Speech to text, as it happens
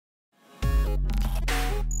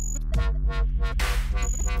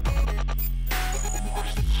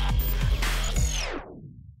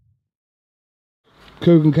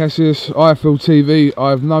Coogan Cassius, iFL TV. I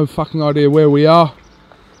have no fucking idea where we are.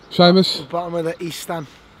 Seamus? The bottom of the ISTAN.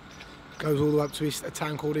 Goes all the way up to a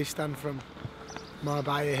town called ISTAN from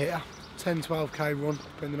Marbella here. 10-12k run,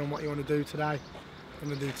 depending on what you want to do today. I'm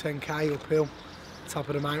going to do 10k uphill, top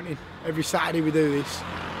of the mountain. Every Saturday we do this,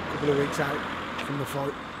 a couple of weeks out from the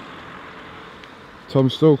fight. Tom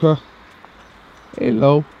Stalker.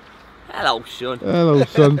 Hello. Hello, son. Hello,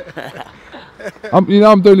 son. You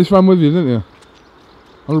know I'm doing this run with you, didn't you?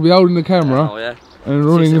 I'm going to be holding the camera. Oh, yeah. And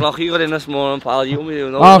running. 6 o'clock you got in this morning, pal. You me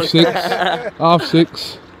doing half 6. Half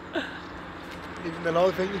 6. Living the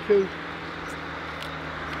life, ain't you, cool?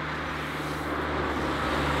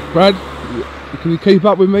 Brad, can you keep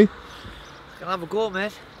up with me? Can I have a go,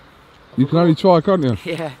 mate? You can only try, can't you?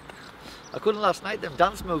 Yeah. I couldn't last night, them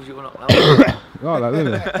dance moves you were not allowed. Like that,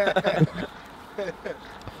 didn't it?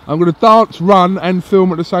 I'm going to dance, run and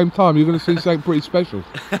film at the same time. You're going to see something pretty special.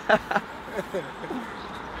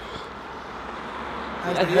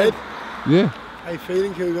 How's the head? Yeah. How you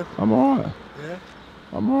feeling, Cougar? I'm alright. Yeah?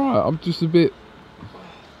 I'm alright. I'm just a bit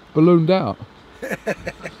ballooned out.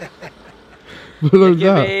 Ballooned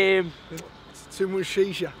out. It's too much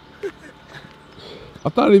shisha. I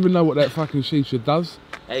don't even know what that fucking shisha does.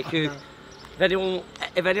 Hey, Coog,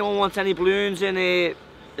 if anyone wants any balloons in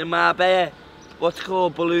Marbella, what's it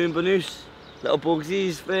called? Balloon Banus. Little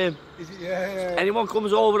bugsies for him. Is it? Yeah. Anyone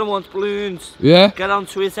comes over and wants balloons, yeah? Get on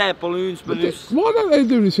Twitter, Balloons Banus. Why don't they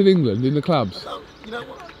do this in England, in the clubs? You know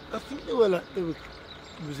what? I think they were like, it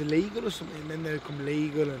was illegal or something, and then they become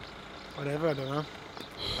legal and whatever, I don't know.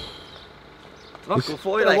 It's not good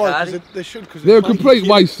for you like that. They should, because they're a complete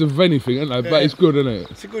waste of anything, aren't they? Yeah. But it's good, isn't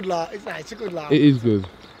it? It's a good laugh. It's a good laugh. It is good.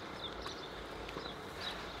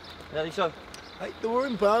 Yeah, so. Hey, they were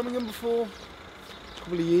in Birmingham before. A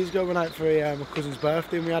couple of years ago, went out for my cousin's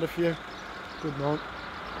birthday and we had a few. Good night.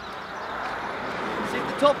 See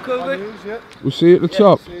at the top, Coog. Yeah. We'll see you at the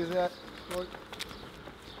top. See you there. Right.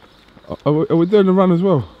 Are we doing the run as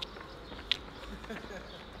well?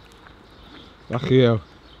 Lucky hell.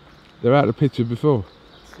 They're out of the picture before.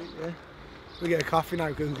 Yeah. We get a coffee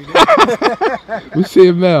now, couldn't we? We'll see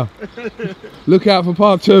him now. Look out for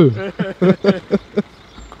part 2.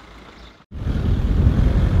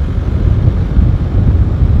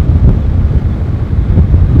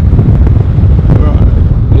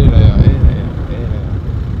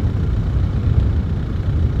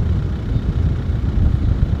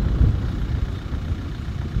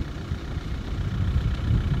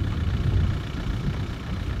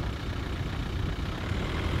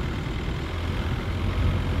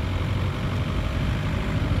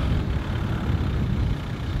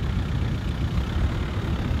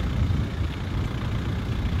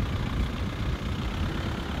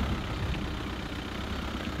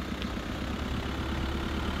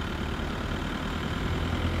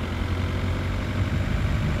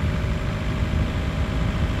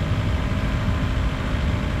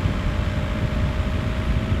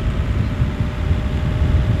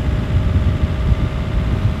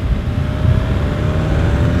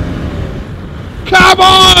 Come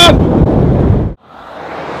on!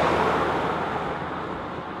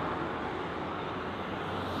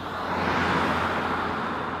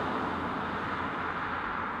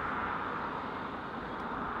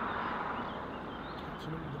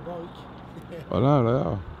 I know they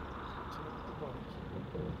are.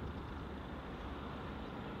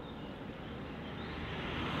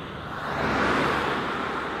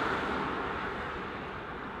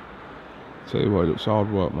 Tell you what, it looks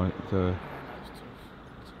hard work, mate.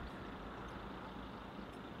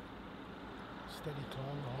 Steady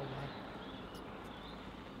climb the whole way.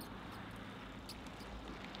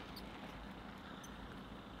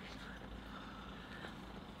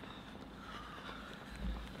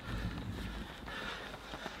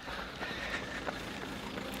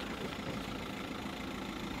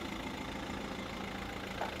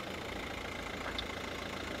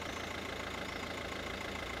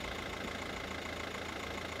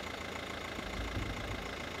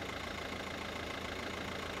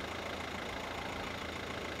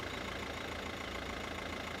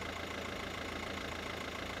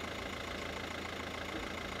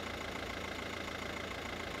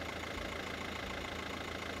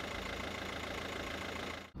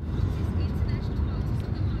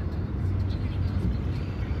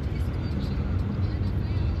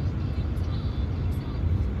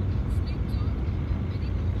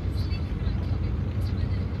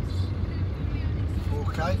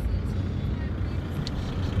 Okay.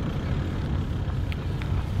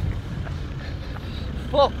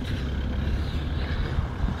 Fuck.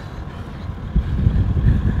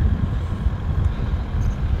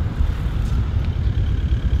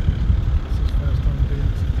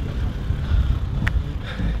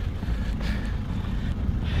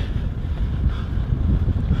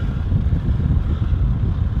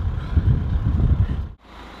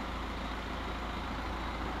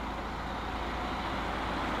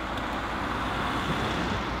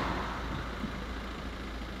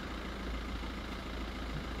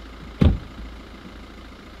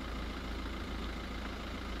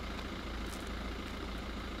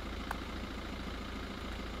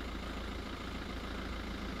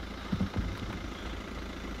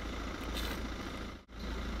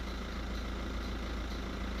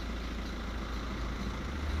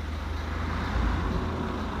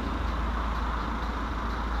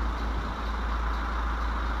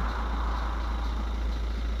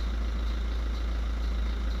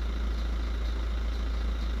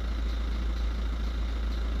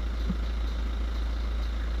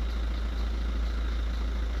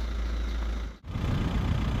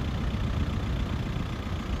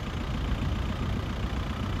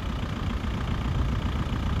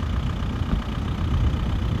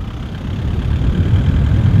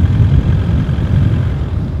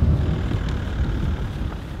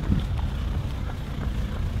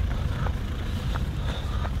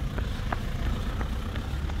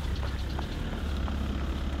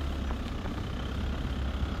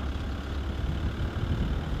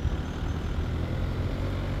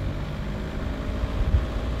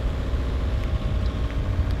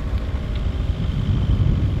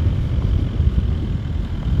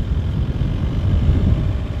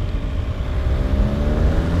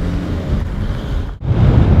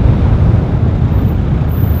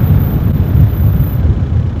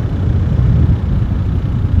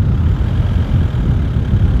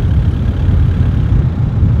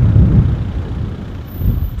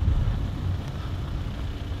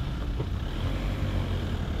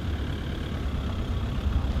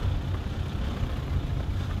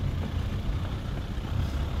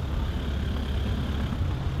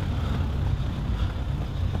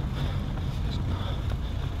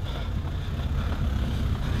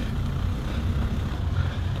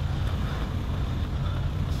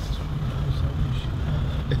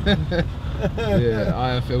 Yeah,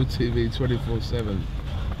 iFL TV 24/7.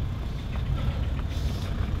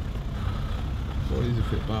 Well, he's a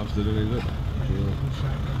fit bastard, isn't he? Look.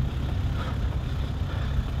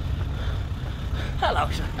 Hello,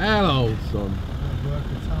 sir. Hello, son.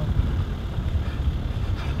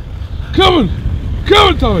 Come on! Come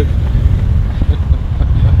on, Tommy!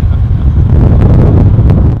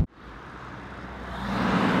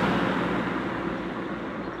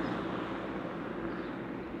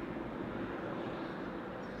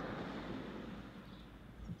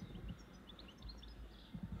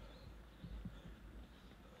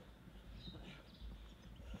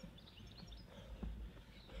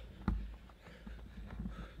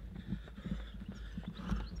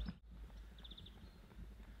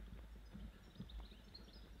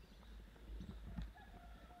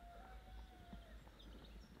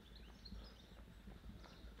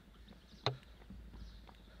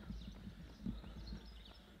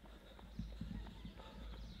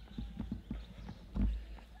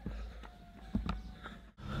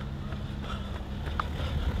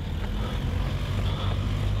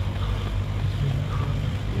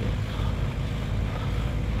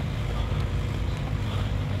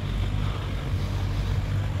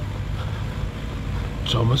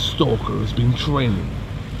 Thomas Stalker has been training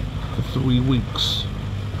for 3 weeks.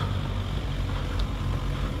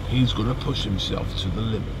 He's gonna push himself to the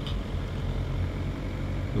limit.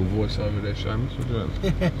 Your voice over there, Seamus, what do you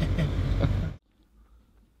reckon?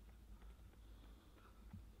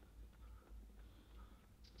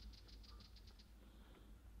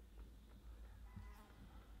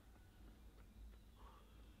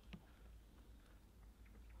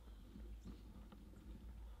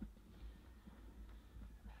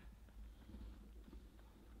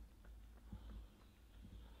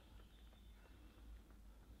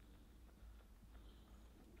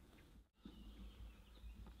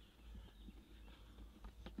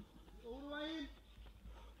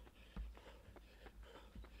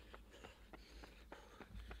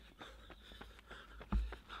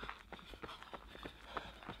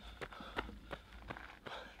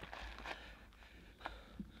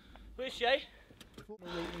 Where's Shay?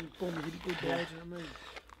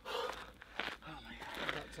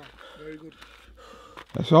 Very good.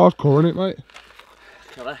 That's hardcore, isn't it, mate?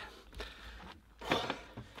 Killer.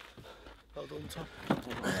 Well done, Tom.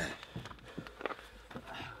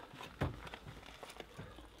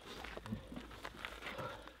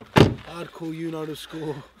 Hardcore, you know the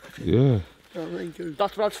score. Yeah.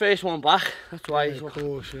 That's Brad's first one back. That's why he's of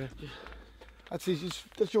course, yeah. That's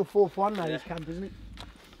your 4th one now, his camp, isn't it?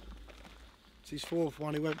 It's his 4th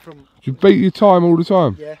one. He went from. Do you beat your time all the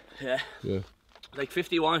time? Yeah. Yeah. Yeah. Like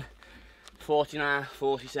 51, 49,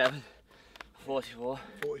 47, 44.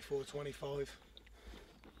 44, 25.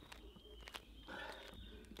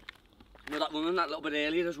 You know that running that little bit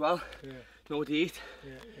earlier as well? Yeah. No heat.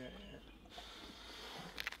 Yeah.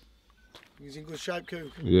 He's in good shape,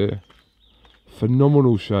 Cook. Yeah.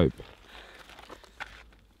 Phenomenal shape.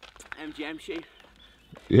 MGM shape.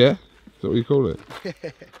 Yeah? Is that what you call it?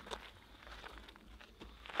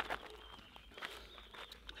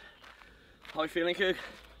 How you feeling, Cook?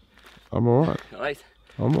 I'm alright. Alright.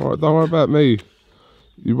 I'm alright. Don't worry about me.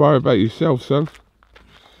 You worry about yourself, son.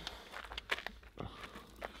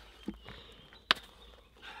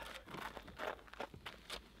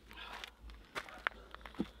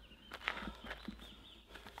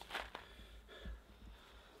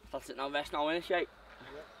 That's it now, rest now, innit, Shay?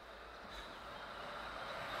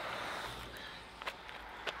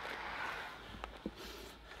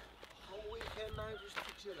 Whole weekend now, just to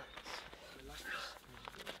chillax. Relax.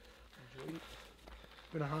 Enjoy it.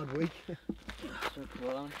 It's been a hard week. So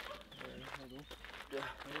cool, aren't Yeah.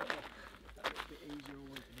 That's a bit easier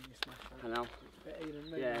always than you smash that. I know. It's better than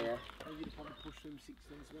me. Yeah. Maybe just want to push them 16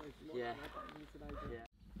 minutes. Yeah. Yeah.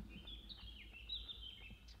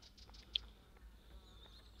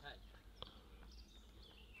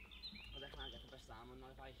 I reckon I get the best time on now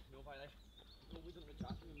if I like. We done the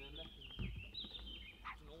chat, remember? You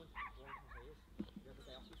know when one can say it, the other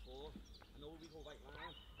day off before, I know we go right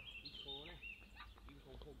round each corner, you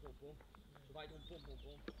go boom, boom, boom. If I don't boom, boom,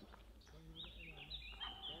 boom.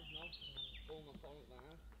 No, boom, I'm following it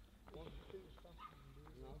round. One,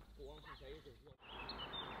 no, but one can say it is, look.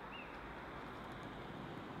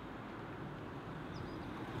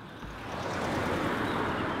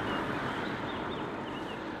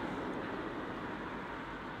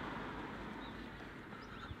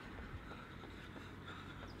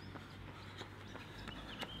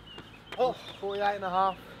 Oh, 48 and a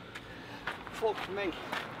half. Fuck me.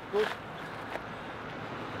 Good.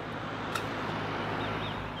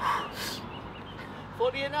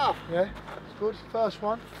 40 enough? Yeah, it's good. First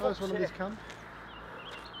one of this camp.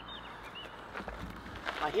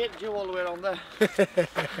 I hated you all the way around there.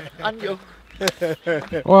 And you.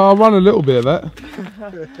 Well, I'll run a little bit of that.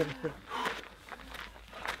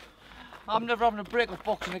 I'm never having a break with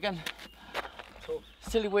boxing again.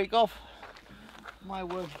 Silly week off. My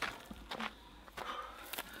word.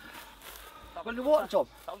 Well, you what, Tom?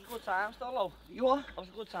 That was a good time, still though. You what? That was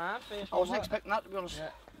a good time. First I wasn't expecting that, to be honest. Yeah.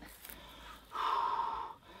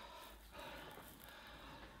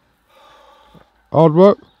 Hard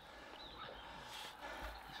work.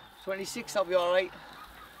 26, I'll be alright.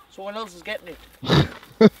 Someone else is getting it.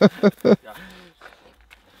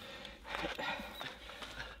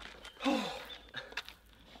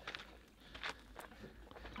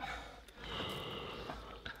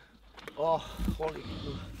 Oh, holy.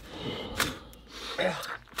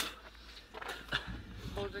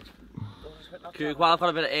 Well, I've got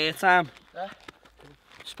a bit of airtime. Yeah.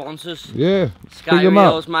 Sponsors. Yeah. Sky Big 'em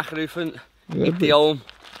up. Wheels, Macaroofing, Yeah, Nick the Home,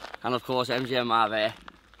 and of course MGM Marbellea.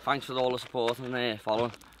 Thanks for all the support and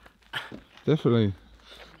following. Definitely.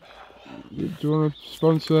 Do you want to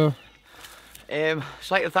sponsor? I'd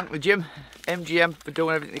like to thank the gym, MGM, for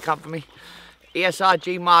doing everything they can for me.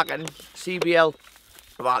 ESRG Marketing, CBL,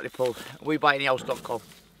 Hartlepool, WeBuyAnyHouse.com.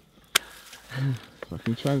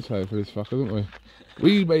 Fucking translate for this fucker, don't we?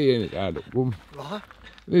 We be in it, Hartlepool. What?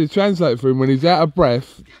 Need to translate for him when he's out of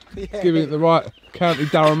breath, Yeah. giving it the right County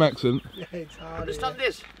Durham accent. Yeah, it's hard. Understand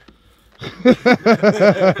this?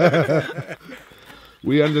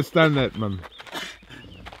 We understand that, man.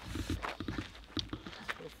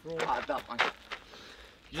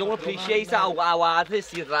 You don't appreciate how hard it is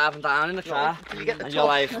to you're driving down in the car. You get the And top. you're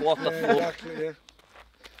like, what the fuck? Exactly, yeah.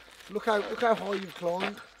 Look how high you've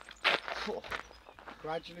climbed.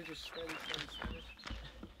 Gradually just swing.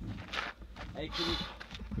 Hey, can you...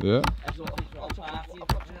 Yeah. I'll try after you.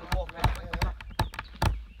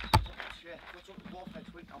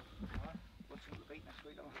 Next week,